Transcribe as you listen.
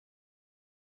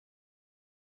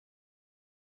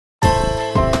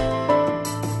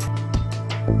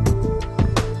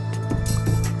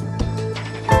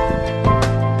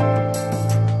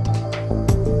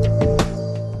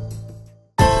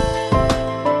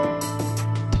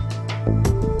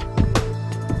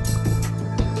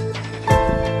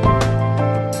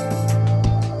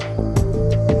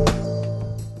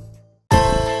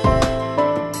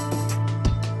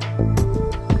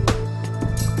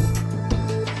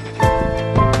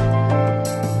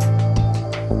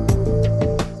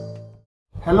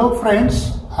Hello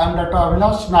friends, I am Dr.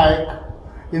 Avinash Nayak.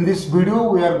 In this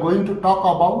video, we are going to talk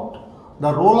about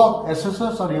the role of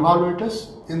assessors or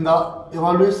evaluators in the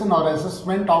evaluation or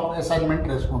assessment of assignment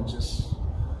responses.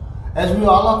 As we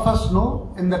all of us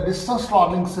know, in the distance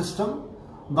learning system,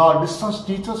 the distance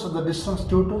teachers or the distance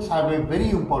tutors have a very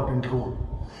important role.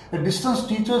 A distance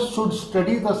teacher should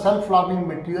study the self-learning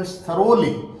materials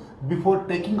thoroughly before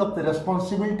taking up the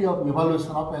responsibility of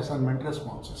evaluation of assignment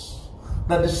responses.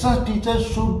 The distance teacher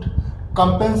should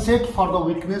compensate for the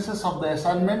weaknesses of the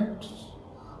assignment,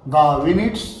 the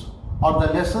units or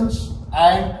the lessons,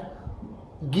 and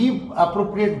give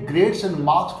appropriate grades and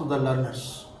marks to the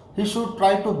learners. He should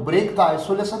try to break the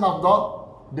isolation of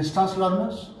the distance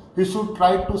learners. He should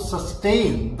try to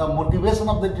sustain the motivation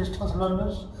of the distance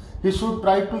learners. He should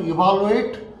try to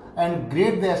evaluate and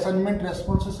grade the assignment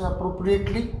responses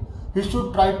appropriately. He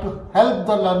should try to help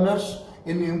the learners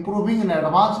in improving and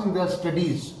advancing their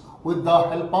studies with the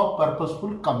help of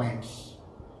purposeful comments.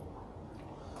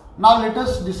 Now let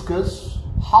us discuss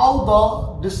how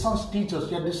the distance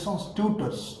teachers or distance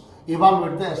tutors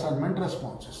evaluate the assignment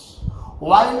responses.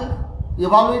 While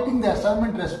evaluating the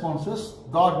assignment responses,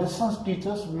 the distance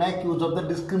teachers make use of the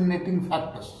discriminating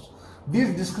factors.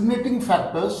 These discriminating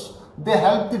factors, they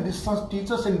help the distance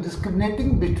teachers in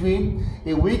discriminating between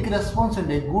a weak response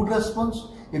and a good response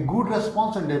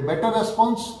and a better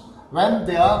response when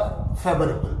they are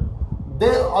favorable.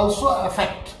 They also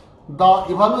affect the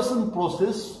evaluation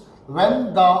process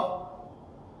when the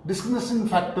discriminating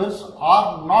factors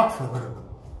are not favorable.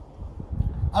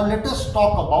 Now let us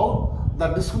talk about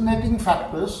the discriminating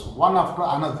factors one after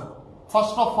another.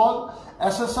 First of all,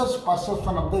 assessor's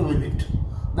perception of the unit.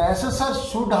 The assessor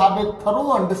should have a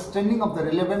thorough understanding of the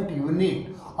relevant unit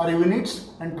or units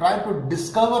and try to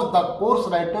discover the course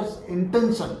writer's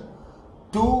intention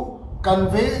to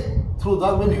convey through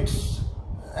the units.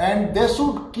 And they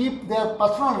should keep their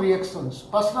personal reactions,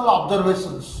 personal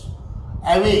observations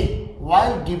away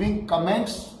while giving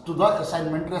comments to the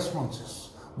assignment responses.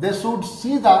 They should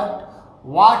see that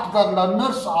what the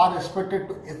learners are expected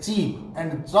to achieve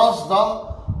and judge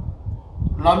the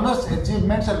learners'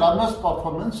 achievements and learners'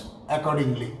 performance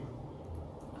accordingly.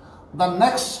 The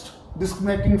next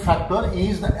discriminating factor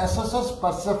is the assessor's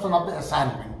perception of the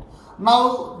assignment.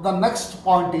 Now the next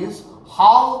point is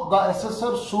how the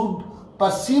assessor should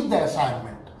perceive the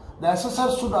assignment. The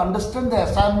assessor should understand the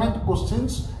assignment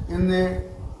questions in a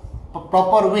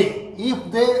proper way. If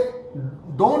they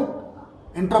don't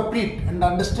interpret and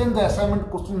understand the assignment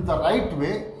questions the right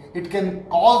way, it can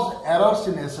cause errors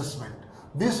in assessment.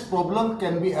 This problem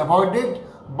can be avoided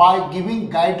by giving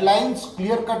guidelines,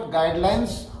 clear-cut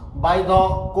guidelines by the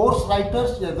course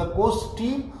writers, the course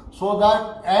team, so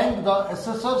that and the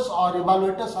assessors or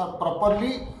evaluators are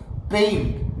properly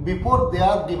trained before they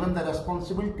are given the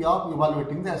responsibility of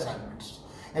evaluating the assignments.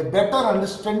 A better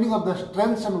understanding of the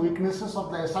strengths and weaknesses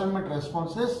of the assignment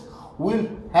responses will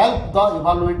help the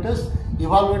evaluators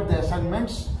evaluate the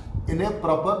assignments in a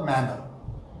proper manner.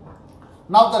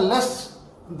 Now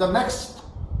the next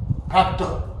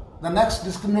factor, the next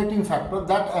discriminating factor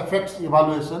that affects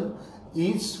evaluation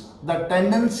is the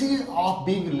tendency of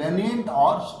being lenient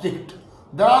or strict.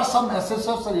 There are some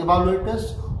assessors or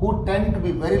evaluators who tend to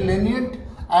be very lenient,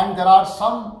 and there are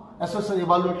some assessor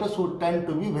evaluators who tend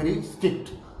to be very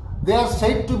strict. They are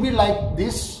said to be like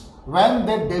this when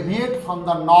they deviate from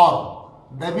the norm,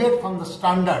 deviate from the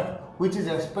standard which is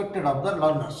expected of the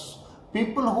learners.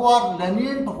 People who are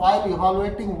lenient while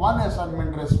evaluating one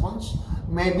assignment response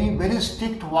may be very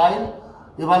strict while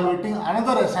evaluating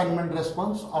another assignment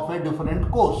response of a different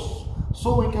course.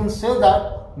 So we can say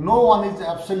that no one is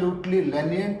absolutely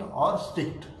lenient or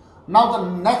strict. Now the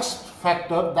next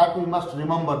factor that we must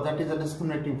remember, that is a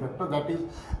discriminating factor, that is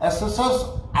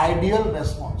assessor's ideal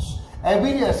response.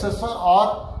 Every assessor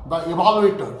or the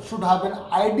evaluator should have an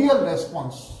ideal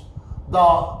response. The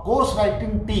course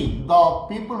writing team, the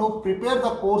people who prepare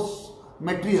the course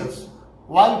materials,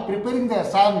 while preparing the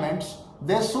assignments,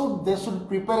 they should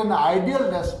prepare an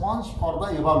ideal response for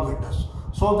the evaluators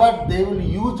so that they will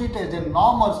use it as a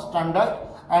norm or standard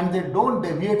and they don't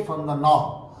deviate from the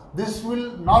norm. This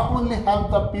will not only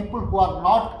help the people who are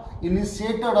not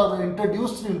initiated or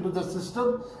introduced into the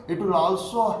system, it will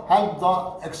also help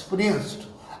the experienced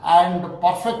and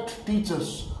perfect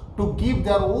teachers to give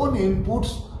their own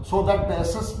inputs so that the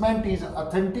assessment is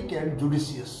authentic and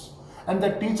judicious. And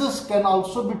the teachers can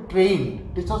also be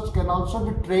trained.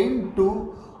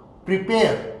 To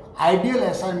prepare ideal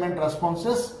assignment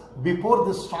responses before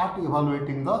they start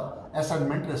evaluating the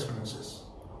assignment responses.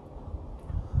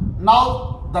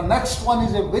 Now the next one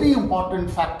is a very important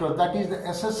factor, that is the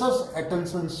assessor's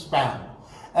attention span.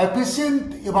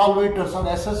 efficient evaluators or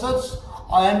assessors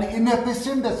and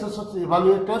inefficient assessors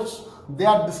evaluators, they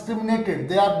are discriminated,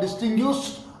 they are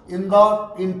distinguished in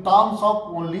terms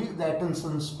of only the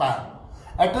attention span.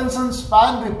 Attention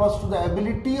span refers to the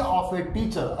ability of a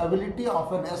teacher, ability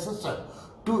of an assessor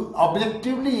to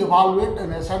objectively evaluate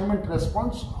an assignment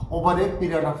response over a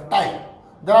period of time.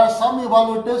 There are some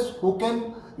evaluators who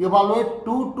can evaluate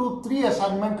 2 to 3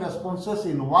 assignment responses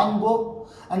in one go,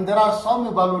 and there are some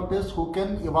evaluators who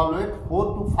can evaluate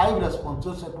 4 to 5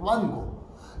 responses at one go.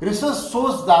 Research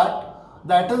shows that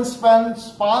the attention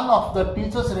span of the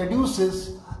teachers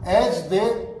reduces as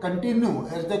they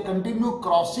continue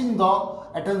crossing the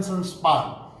attention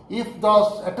span. If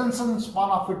the attention span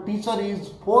of a teacher is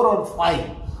 4 or 5,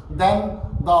 then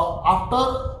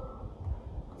after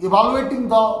evaluating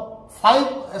the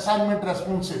 5 assignment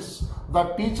responses, the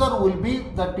teacher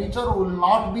will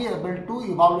not be able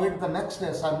to evaluate the next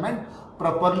assignment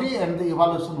properly, and the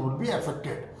evaluation will be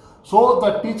affected. So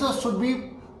the teachers should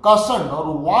be cautioned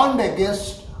or warned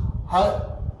against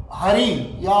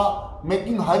hurrying,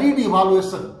 making hurried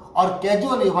evaluation or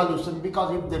casual evaluation,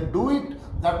 because if they do it,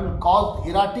 that will cause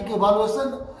erratic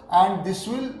evaluation, and this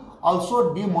will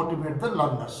also demotivate the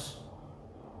learners.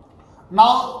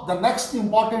 Now, the next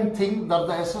important thing that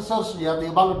the assessors, the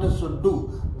evaluators should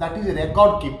do, that is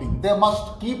record keeping. They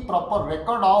must keep proper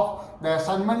record of the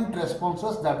assignment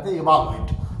responses that they evaluate.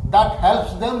 That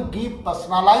helps them give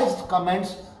personalized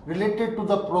comments related to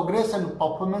the progress and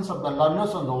performance of the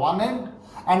learners on the one end,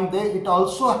 and it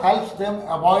also helps them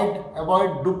avoid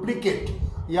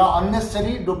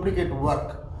unnecessary duplicate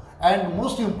work. And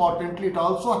most importantly, it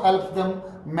also helps them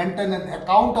maintain an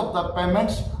account of the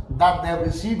payments that they have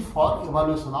received for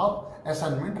evaluation of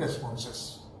assignment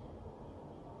responses.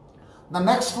 The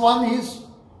next one is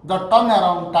the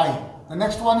turnaround time.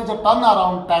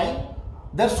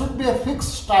 There should be a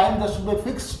fixed time,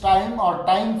 or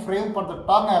time frame for the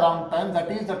turnaround time, that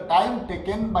is the time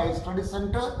taken by a study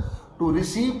center to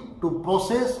receive, to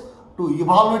process, to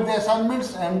evaluate the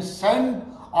assignments and send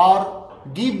or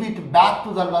give it back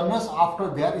to the learners after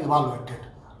they are evaluated.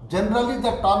 Generally,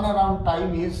 the turnaround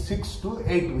time is 6 to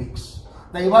 8 weeks.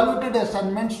 The evaluated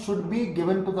assignments should be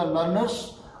given to the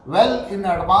learners well in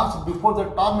advance before the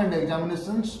term and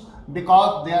examinations,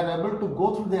 because they are able to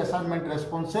go through the assignment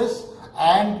responses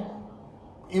and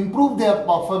improve their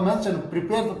performance and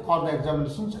prepare for the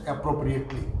examinations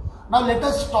appropriately. Now let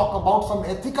us talk about some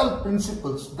ethical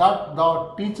principles that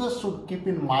the teachers should keep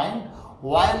in mind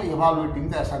while evaluating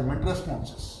the assignment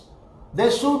responses.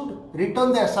 They should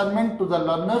return the assignment to the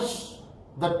learners.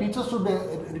 The teachers should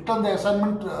return the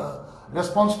assignment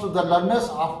response to the learners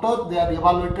after they are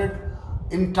evaluated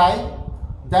in time.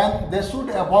 Then they should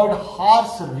avoid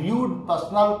harsh, rude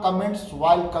personal comments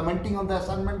while commenting on the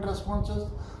assignment responses.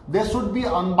 They should be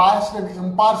unbiased and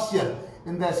impartial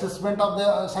in the assessment of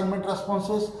the assignment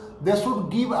responses. They should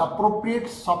give appropriate,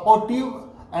 supportive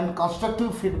and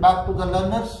constructive feedback to the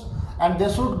learners, and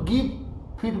they should give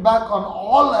feedback on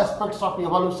all aspects of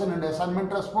evaluation and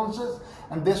assignment responses,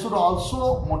 and they should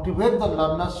also motivate the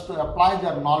learners to apply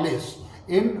their knowledge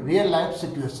in real life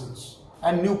situations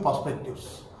and new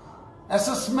perspectives.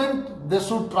 Assessment, they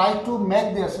should try to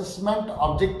make the assessment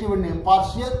objective and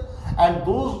impartial, and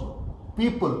those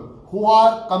people who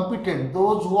are competent,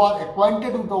 those who are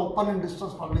acquainted with the open and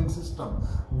distance learning system,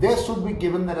 they should be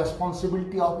given the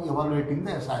responsibility of evaluating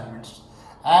the assignments.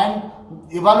 And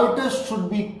evaluators should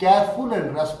be careful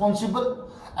and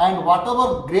responsible, and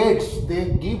whatever grades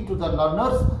they give to the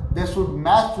learners, they should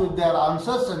match with their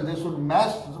answers and they should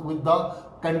match with the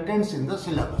contents in the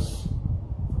syllabus.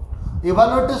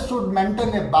 Evaluators should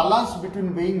maintain a balance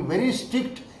between being very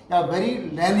strict and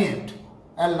very lenient.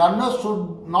 A learner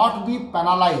should not be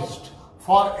penalized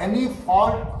for any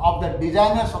fault of the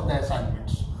designers of the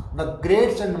assignments. The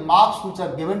grades and marks which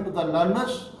are given to the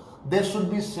learners, they should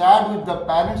be shared with the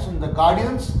parents and the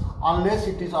guardians unless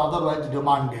it is otherwise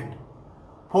demanded.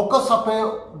 Focus of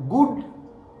a good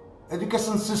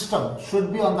education system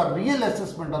should be on the real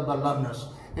assessment of the learners.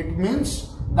 It means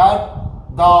that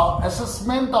the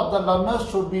assessment of the learners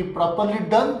should be properly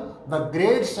done. The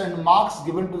grades and marks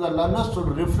given to the learners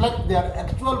should reflect their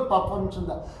actual performance in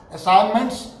the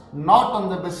assignments, not on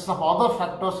the basis of other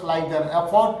factors like their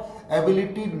effort,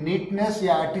 ability, neatness,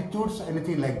 attitudes,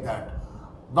 anything like that.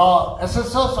 The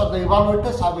assessors or the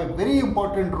evaluators have a very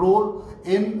important role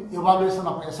in evaluation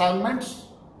of assignments.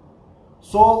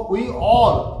 So we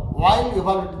all, while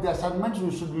evaluating the assignments,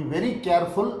 we should be very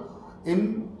careful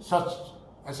in such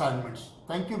assignments.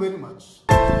 Thank you very much.